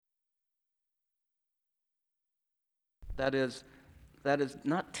That is, that is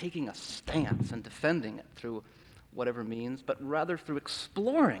not taking a stance and defending it through whatever means, but rather through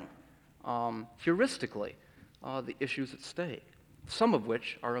exploring heuristically the issues at stake, some of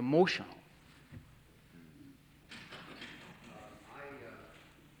which are emotional.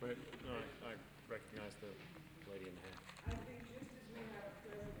 Wait, no, I recognize the lady in the hand. I think just as we have a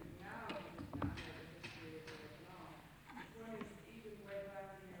president now who does not know the history of Vietnam, one is even way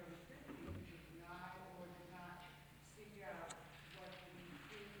back in the early 50s who did not or did not seek out what the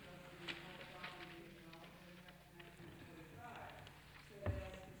truth of the whole problem in Vietnam was in 1945. So that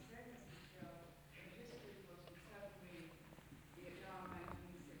as consensus show, the history books would suddenly Vietnam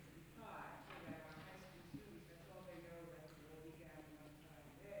 1965, so that our high school students, that's all they know, that the war began on one time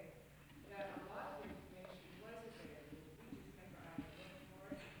day. That a lot of information was available, we just never either looked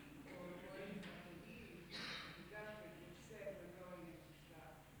for it or even believed the government which said we're going in to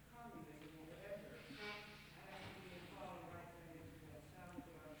stop communism or whatever. And I think we follow right then into El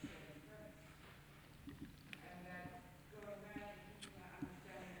Salvador on the same premise. And that going back and people not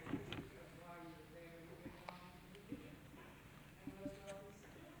understanding the history of why we were there in Vietnam is a division. And let's all be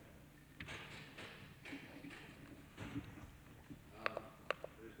supportive.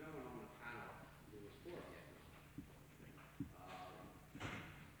 There's no one on the panel who was for Vietnam.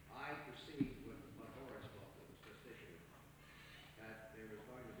 I perceived with the Horace book that was just issued that there was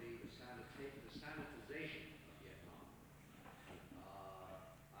going to be the sanitization of Vietnam.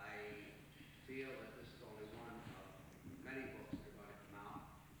 I feel that this is only one of many books that are going to come out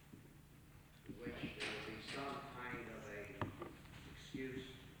in which there will be some kind of a excuse,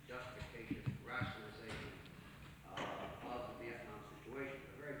 justification, rationalization of the Vietnam situation.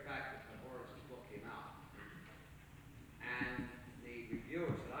 The very fact that Horace's book came out and the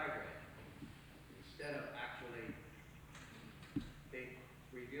reviewers that I read, instead of actually being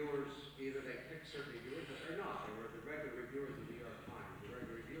reviewers, either they picked certain reviewers, but they're not. They were the regular reviewers of the New York Times, the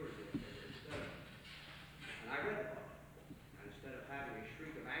regular reviewers of the paper, instead of. And I read the book, and instead of having a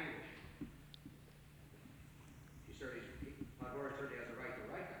shriek of anguish, Horace certainly has a right to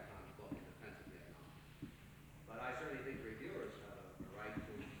write that kind of book in defense of Vietnam. But I certainly think reviewers have a right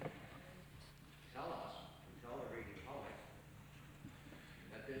to tell us, and tell the reading public,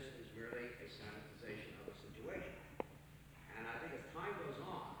 that this is merely a sanitization of the situation. And I think as time goes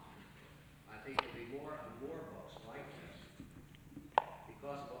on, I think there'll be more and more books like this,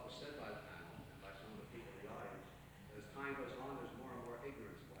 because of what was said by the panel and by some of the people in the audience. As time goes on, there's more and more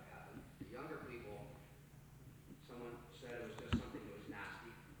ignorance of what happened. The younger people, someone said it was just something that was nasty,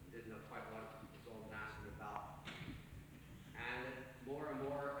 didn't know quite what it was all nasty about. And more and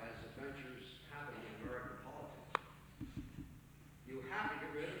more, as adventures happen in American politics, you have to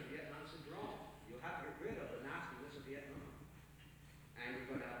get rid of the Vietnam syndrome. You have to get rid of the nastiness of Vietnam. And you're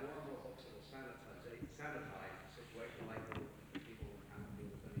going to have more and more books that will sanitize the situation like the people in the panel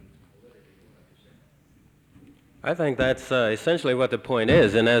feel with any validity to what I just said. I think that's essentially what the point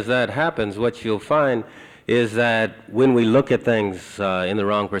is, and as that happens, what you'll find is that when we look at things in the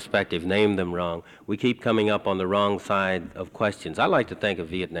wrong perspective, name them wrong, we keep coming up on the wrong side of questions. I like to think of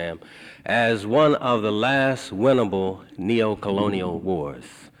Vietnam as one of the last winnable neo-colonial wars.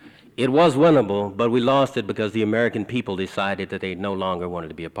 It was winnable, but we lost it because the American people decided that they no longer wanted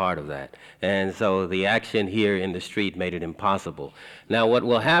to be a part of that. And so the action here in the street made it impossible. Now what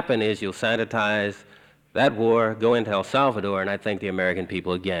will happen is you'll sanitize that war, go into El Salvador, and I think the American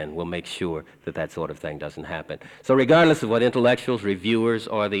people, again, will make sure that that sort of thing doesn't happen. So regardless of what intellectuals, reviewers,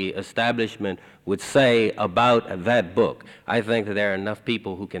 or the establishment would say about that book, I think that there are enough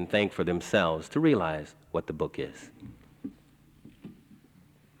people who can think for themselves to realize what the book is.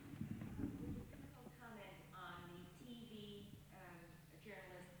 Comment on the TV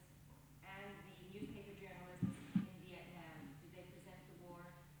journalists and the newspaper journalists in Vietnam. Did they present the war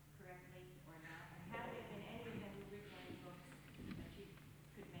correctly or not? And have there been any of them who've written any books that you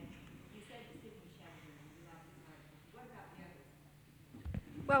could mention? You said Sidney Chandler and you love his articles. What about the others?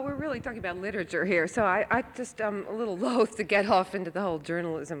 Well, we're really talking about literature here, so I just am a little loath to get off into the whole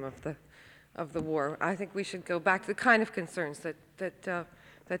journalism of the war. I think we should go back to the kind of concerns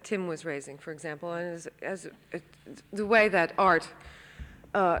that Tim was raising, for example, and as the way that art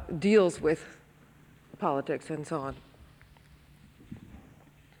deals with politics and so on.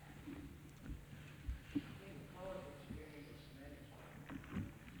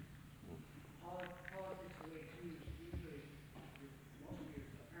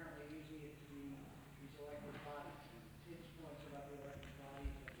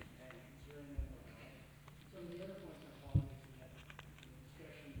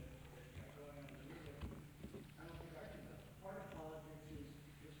 Part of politics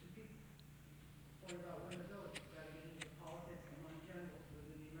is for people. Point about vulnerability. You've got to get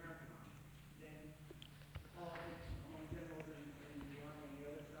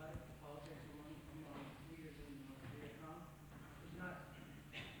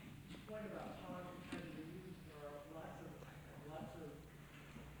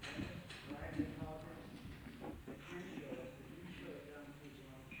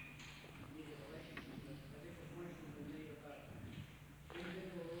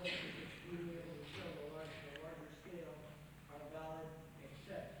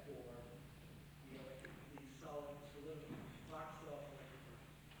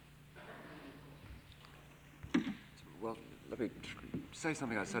me say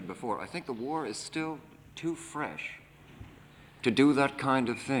something I said before. I think the war is still too fresh to do that kind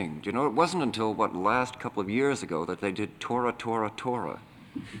of thing. Do you know, it wasn't until, what, last couple of years ago that they did Torah, Torah, Torah.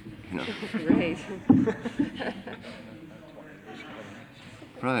 You know. Right.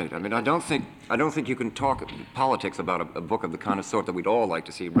 Right. I mean, I don't think you can talk politics about a book of the kind of sort that we'd all like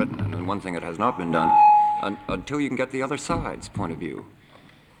to see written, and one thing that has not been done, until you can get the other side's point of view.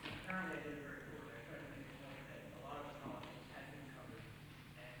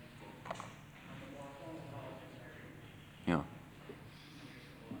 Yeah.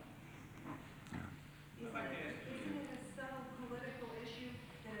 Isn't it a subtle political issue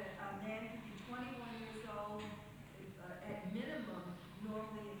that a man could be 21 years old, at minimum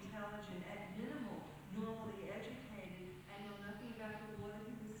normally intelligent, at minimal normally educated, and know nothing about the war that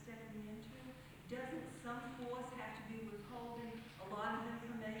he was stepping into? Doesn't some force have to be withholding a lot of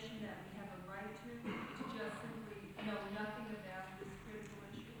information that we have a right to just simply know nothing about this critical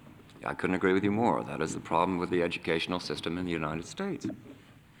issue? I couldn't agree with you more. That is the problem with the educational system in the United States. Well,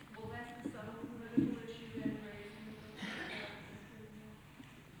 that's the subtle political issue that raised in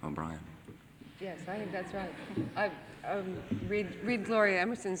the book. O'Brien. Yes, I think that's right. Read Gloria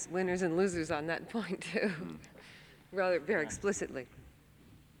Emerson's Winners and Losers on that point, too, rather very explicitly.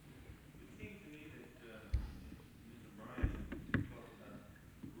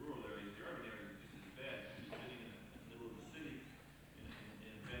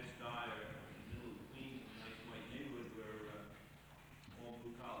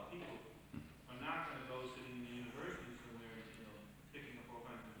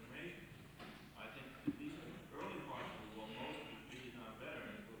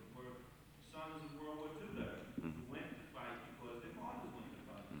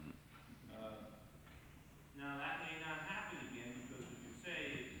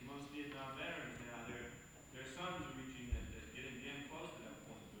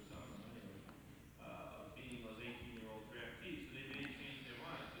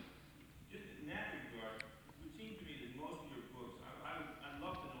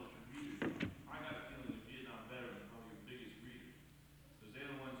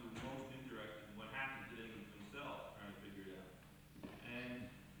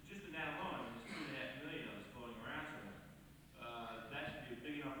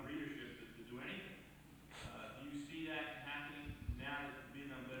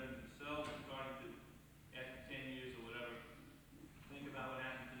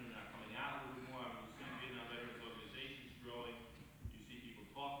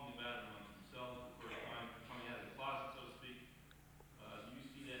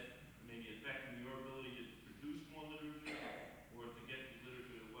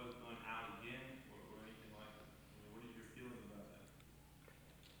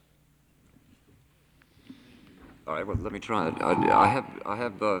 All right, well, let me try it. I have,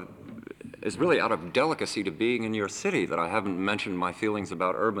 it's really out of delicacy to being in your city that I haven't mentioned my feelings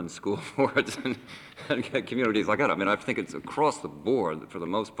about urban school boards and communities like that. I mean, I think it's across the board, for the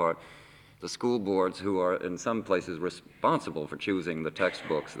most part, the school boards who are in some places responsible for choosing the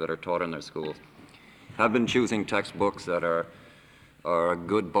textbooks that are taught in their schools have been choosing textbooks that are a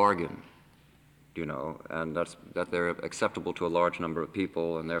good bargain, you know, and that they're acceptable to a large number of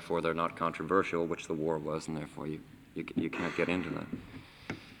people, and therefore they're not controversial, which the war was, and therefore you can't get into that.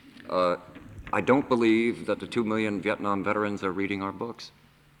 I don't believe that the 2 million Vietnam veterans are reading our books.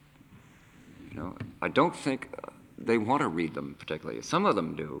 You know, I don't think they want to read them particularly. Some of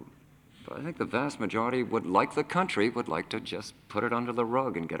them do, but I think the vast majority would, like the country, would like to just put it under the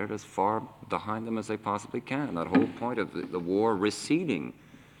rug and get it as far behind them as they possibly can. That whole point of the war receding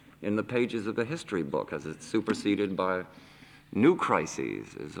in the pages of the history book as it's superseded by new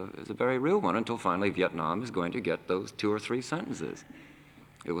crises is a very real one, until finally Vietnam is going to get those 2 or 3 sentences.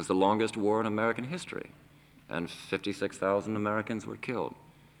 It was the longest war in American history, and 56,000 Americans were killed.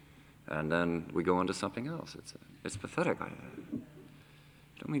 And then we go into something else. It's pathetic. I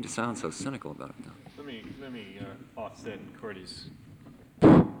don't mean to sound so cynical about it, though. Let me offset Cordy's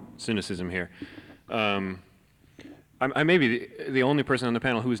cynicism here. I may be the only person on the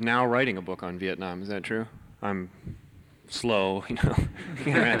panel who is now writing a book on Vietnam. Is that true? I'm slow, you know,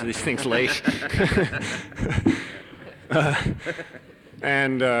 getting around to these things late.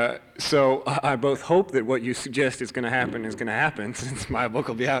 So I both hope that what you suggest is going to happen, since my book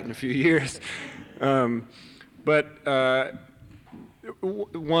will be out in a few years. One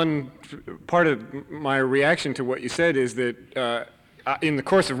part of my reaction to what you said is that in the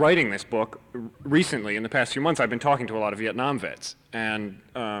course of writing this book, recently, in the past few months, I've been talking to a lot of Vietnam vets, and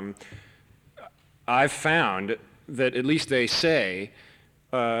I've found that at least they say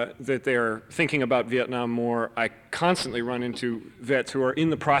that they're thinking about Vietnam more. I constantly run into vets who are in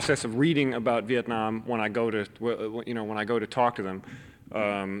the process of reading about Vietnam when I go to, when I go to talk to them.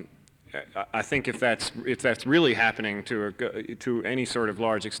 I think if that's really happening to any sort of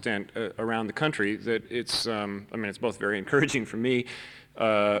large extent around the country, that it's I mean, it's both very encouraging for me,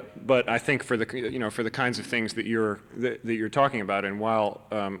 but I think for the for the kinds of things that you're talking about, and while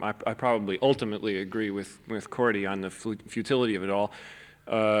I probably ultimately agree with Cordy on the futility of it all.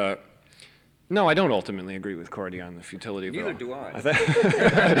 No, I don't ultimately agree with Cordy on the futility of it all. Neither do I.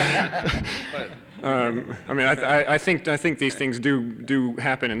 I mean, I think these things do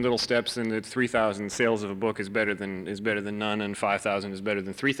happen in little steps, and that 3,000 sales of a book is better than none, and 5,000 is better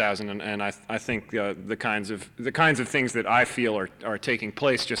than 3,000, and I think the kinds of things that I feel are taking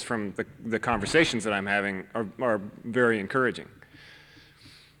place just from the conversations that I'm having are very encouraging.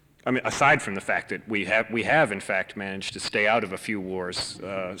 I mean, aside from the fact that we have in fact managed to stay out of a few wars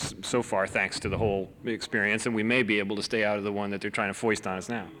so far, thanks to the whole experience, and we may be able to stay out of the one that they're trying to foist on us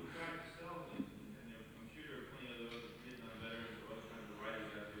now.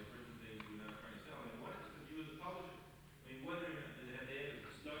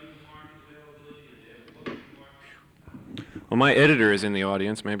 Well, my editor is in the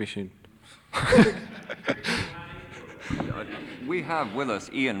audience. Maybe she'd. We have with us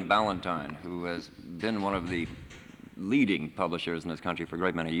Ian Ballantyne, who has been one of the leading publishers in this country for a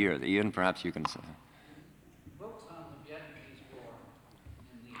great many years. Ian, perhaps you can say. Books on the Vietnamese War,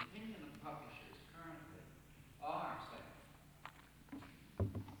 in the opinion of publishers currently, are safe.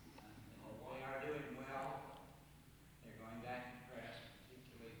 They are doing well. They're going back to press,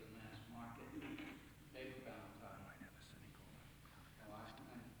 particularly the mass market paperback type. So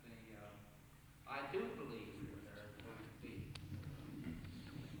I do believe that there are going to be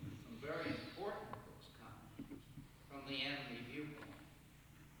some very important books coming from the enemy viewpoint.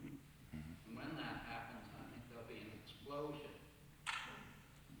 And when that happens, I think there'll be an explosion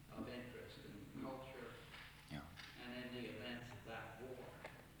of interest in culture and in the events of that war.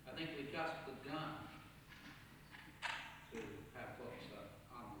 I think we've just begun to have books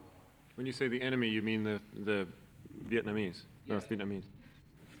on the war. When you say the enemy, you mean the Vietnamese, North Vietnamese.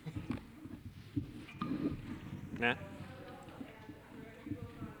 Nat?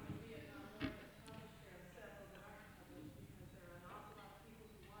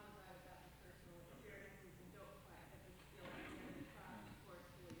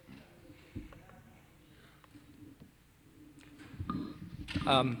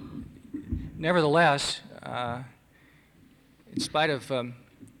 Nevertheless, in spite of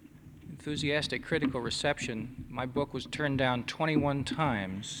enthusiastic critical reception, my book was turned down 21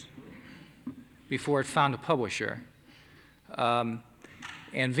 times before it found a publisher. And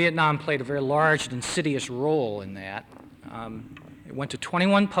Vietnam played a very large and insidious role in that. It went to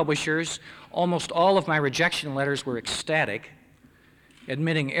 21 publishers. Almost all of my rejection letters were ecstatic,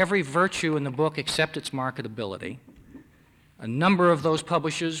 admitting every virtue in the book except its marketability. A number of those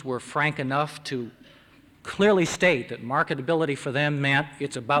publishers were frank enough to clearly state that marketability for them meant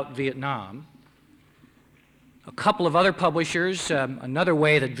it's about Vietnam. A couple of other publishers, another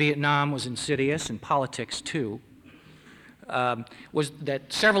way that Vietnam was insidious, and politics too, was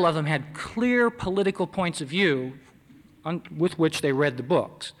that several of them had clear political points of view with which they read the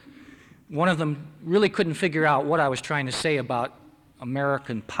books. One of them really couldn't figure out what I was trying to say about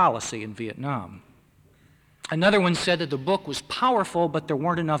American policy in Vietnam. Another one said that the book was powerful, but there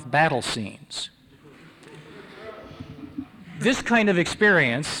weren't enough battle scenes. This kind of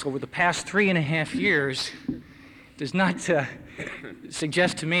experience over the past 3.5 years does not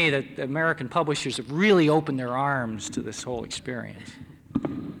suggest to me that American publishers have really opened their arms to this whole experience.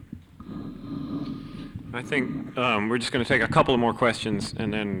 I think we're just going to take a couple of more questions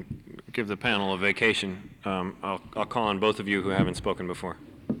and then give the panel a vacation. I'll call on both of you who haven't spoken before.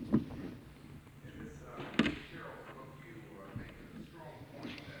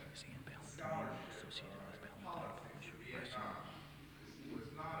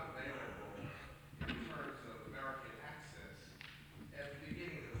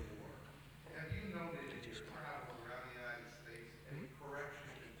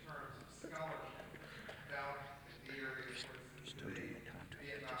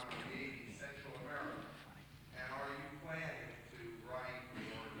 Vietnam, Haiti, Central America? And are you planning to write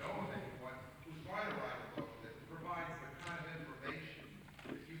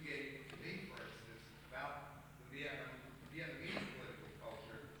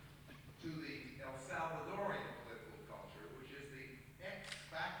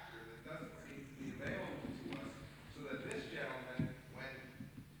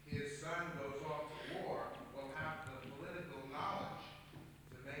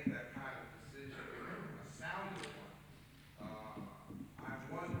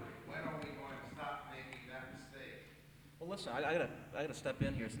listen, I gotta step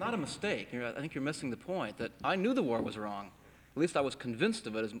in here. It's not a mistake. I think you're missing the point that I knew the war was wrong. At least I was convinced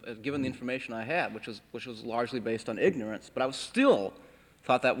of it, as given the information I had, which was largely based on ignorance. But I was still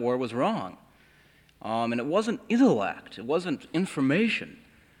thought that war was wrong. And it wasn't intellect, it wasn't information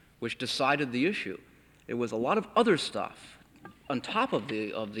which decided the issue. It was a lot of other stuff on top of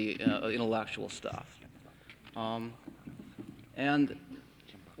the intellectual stuff. And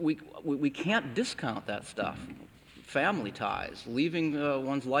we can't discount that stuff. Family ties, leaving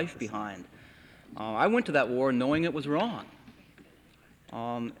one's life behind. I went to that war knowing it was wrong.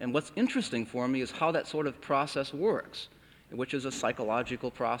 And what's interesting for me is how that sort of process works, which is a psychological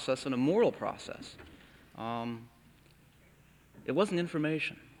process and a moral process. It wasn't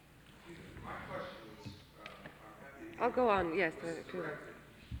information. I'll go on, yes.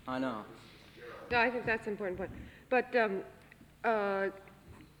 I know. No, I think that's an important point. But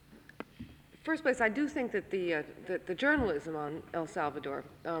first place, I do think that the journalism on El Salvador,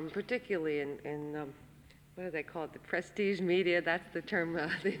 particularly in what do they call it, the prestige media, that's the term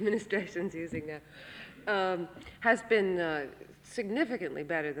the administration's using now, has been significantly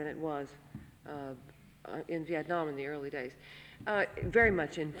better than it was in Vietnam in the early days. Very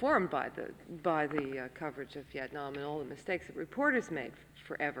much informed by the coverage of Vietnam and all the mistakes that reporters made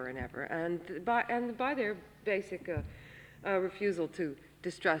forever and ever, and by their basic refusal to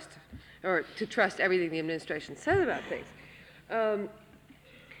distrust or to trust everything the administration says about things.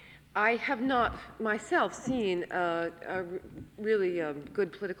 I have not myself seen a really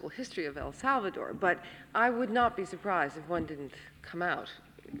good political history of El Salvador, but I would not be surprised if one didn't come out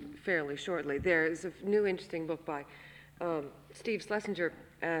fairly shortly. There is a new interesting book by Steve Schlesinger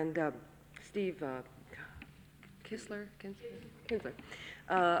and Steve Kinsler,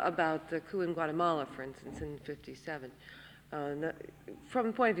 about the coup in Guatemala, for instance, in '57. From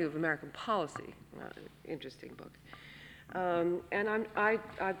the point of view of American policy, interesting book. And I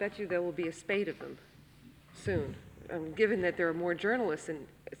bet you there will be a spate of them soon, given that there are more journalists in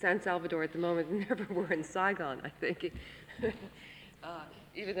San Salvador at the moment than there ever were in Saigon, I think.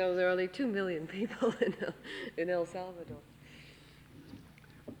 Even though there are only 2 million people in El Salvador.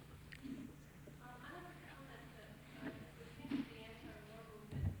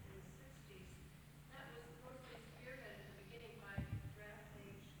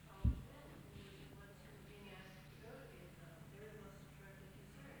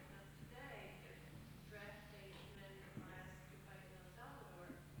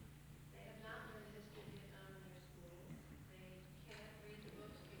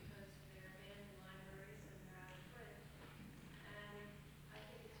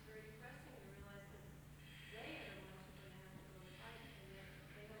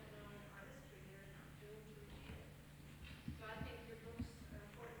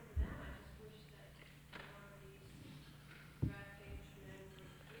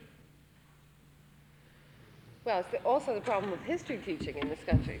 Well, it's also the problem with history teaching in this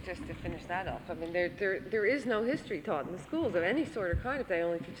country, just to finish that off. I mean, there is no history taught in the schools of any sort or kind. If they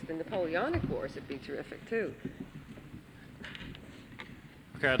only teach the Napoleonic Wars, it'd be terrific, too.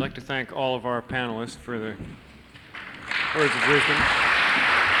 Okay, I'd like to thank all of our panelists for the words of wisdom.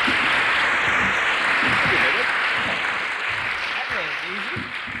 That was easy.